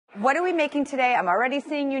What are we making today? I'm already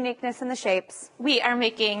seeing uniqueness in the shapes. We are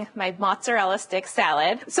making my mozzarella stick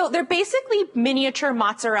salad. So they're basically miniature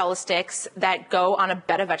mozzarella sticks that go on a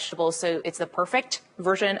bed of vegetables. So it's the perfect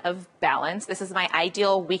version of balance. This is my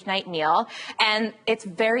ideal weeknight meal. And it's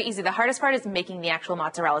very easy. The hardest part is making the actual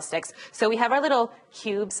mozzarella sticks. So we have our little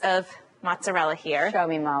cubes of mozzarella here. Show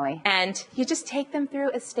me, Molly. And you just take them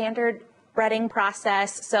through a standard breading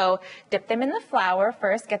process. So dip them in the flour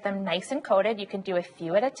first, get them nice and coated. You can do a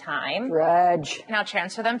few at a time. Grudge. Now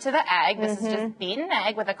transfer them to the egg. This is just beaten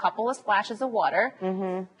egg with a couple of splashes of water.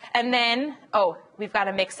 And then, we've got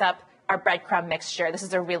to mix up our breadcrumb mixture. This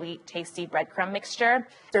is a really tasty breadcrumb mixture.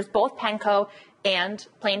 There's both panko and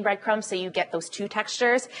plain breadcrumbs, so you get those two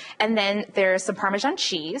textures. And then there's some Parmesan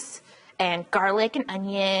cheese and garlic and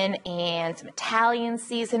onion and some Italian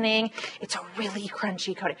seasoning. It's a really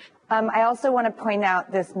crunchy coating. I also want to point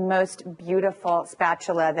out this most beautiful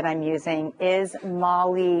spatula that I'm using is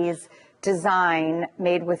Molly's design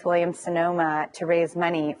made with Williams-Sonoma to raise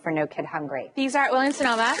money for No Kid Hungry. These are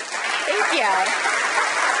Williams-Sonoma. Thank you.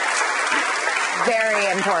 Very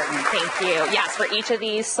important. Thank you. Yes, for each of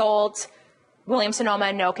these sold,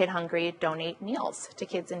 Williams-Sonoma, No Kid Hungry, donate meals to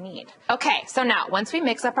kids in need. Okay, so now once we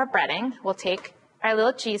mix up our breading, we'll take our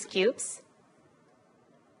little cheese cubes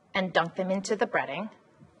and dunk them into the breading.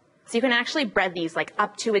 So you can actually bread these like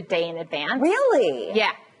up to a day in advance. Really?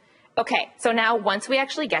 Yeah. Okay, so now once we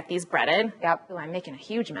actually get these breaded, Yep. Oh, I'm making a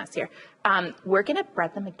huge mess here. We're gonna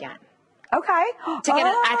bread them again. Okay. To get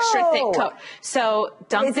an extra thick coat. So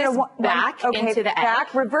dump this back into the egg.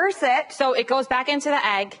 Back, reverse it. So it goes back into the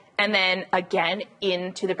egg and then again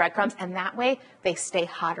into the breadcrumbs. And that way they stay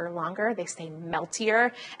hotter longer, they stay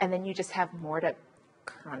meltier, and then you just have more to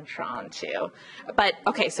crunch on too. But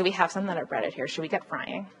okay, so we have some that are breaded here. Should we get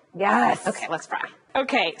frying? Yes. Okay, let's fry.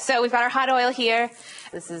 Okay, so we've got our hot oil here.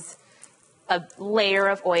 This is a layer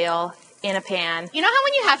of oil in a pan. You know how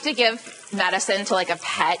when you have to give medicine to like a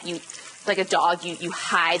pet, like a dog, you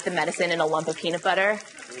hide the medicine in a lump of peanut butter?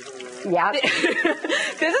 Yeah. This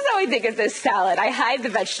is how I think of this salad. I hide the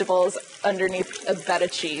vegetables underneath a bed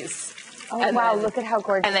of cheese. Oh, and wow, look at how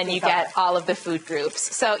gorgeous. And then you get all of the food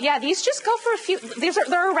groups. So yeah, these just go for a few.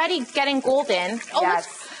 They're already getting golden. Oh,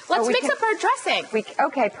 yes. Let's mix up our dressing.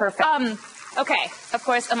 Okay, perfect. Okay, of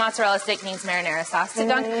course, a mozzarella stick needs marinara sauce to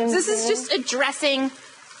dunk. So this is just a dressing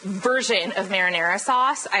version of marinara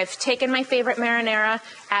sauce. I've taken my favorite marinara,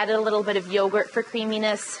 added a little bit of yogurt for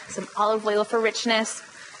creaminess, some olive oil for richness,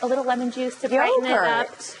 a little lemon juice to brighten it up.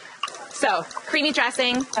 So, creamy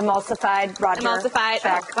dressing. Emulsified, Roger. Emulsified.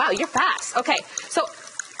 Oh, wow, you're fast. Okay, so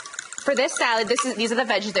for this salad, these are the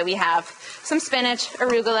veggies that we have. Some spinach,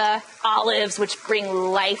 arugula, olives, which bring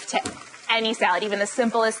life to any salad. Even the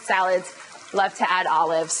simplest salads love to add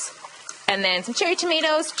olives. And then some cherry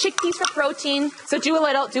tomatoes, chickpeas for protein. So do a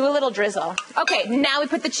little drizzle. Okay, now we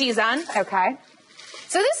put the cheese on. Okay.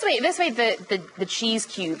 So this way the cheese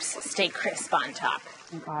cubes stay crisp on top.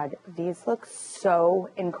 Oh my God, these look so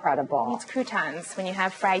incredible. It's croutons when you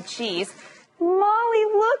have fried cheese. Molly,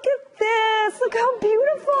 look at this. Look how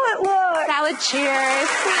beautiful it looks. Salad cheers.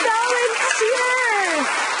 Salad cheers.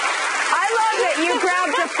 I love it. You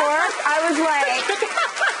grabbed a fork. I was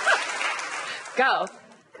like. Go.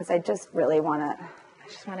 Because I just really want to. I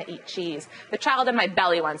just want to eat cheese. The child in my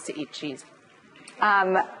belly wants to eat cheese.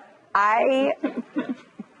 By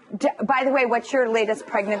the way, what's your latest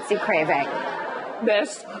pregnancy craving?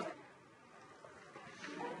 This.